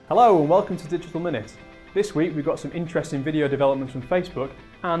Hello and welcome to Digital Minute. This week we've got some interesting video developments from Facebook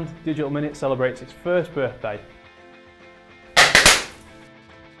and Digital Minute celebrates its first birthday.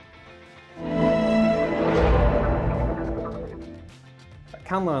 At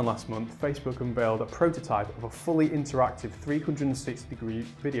Cannes last month, Facebook unveiled a prototype of a fully interactive 360-degree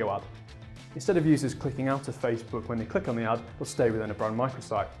video ad. Instead of users clicking out of Facebook when they click on the ad, they'll stay within a brand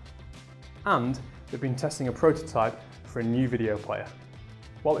microsite. And they've been testing a prototype for a new video player.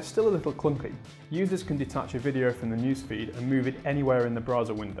 While it's still a little clunky, users can detach a video from the newsfeed and move it anywhere in the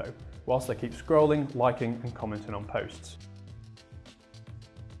browser window, whilst they keep scrolling, liking and commenting on posts.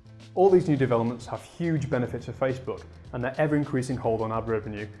 All these new developments have huge benefits for Facebook and their ever-increasing hold on ad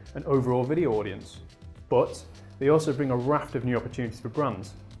revenue and overall video audience. But they also bring a raft of new opportunities for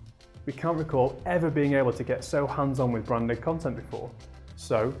brands. We can't recall ever being able to get so hands-on with branded content before.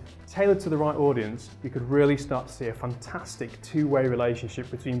 So, tailored to the right audience, you could really start to see a fantastic two-way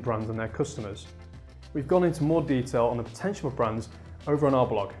relationship between brands and their customers. We've gone into more detail on the potential for brands over on our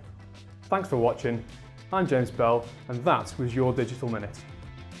blog. Thanks for watching. I'm James Bell, and that was your Digital Minute.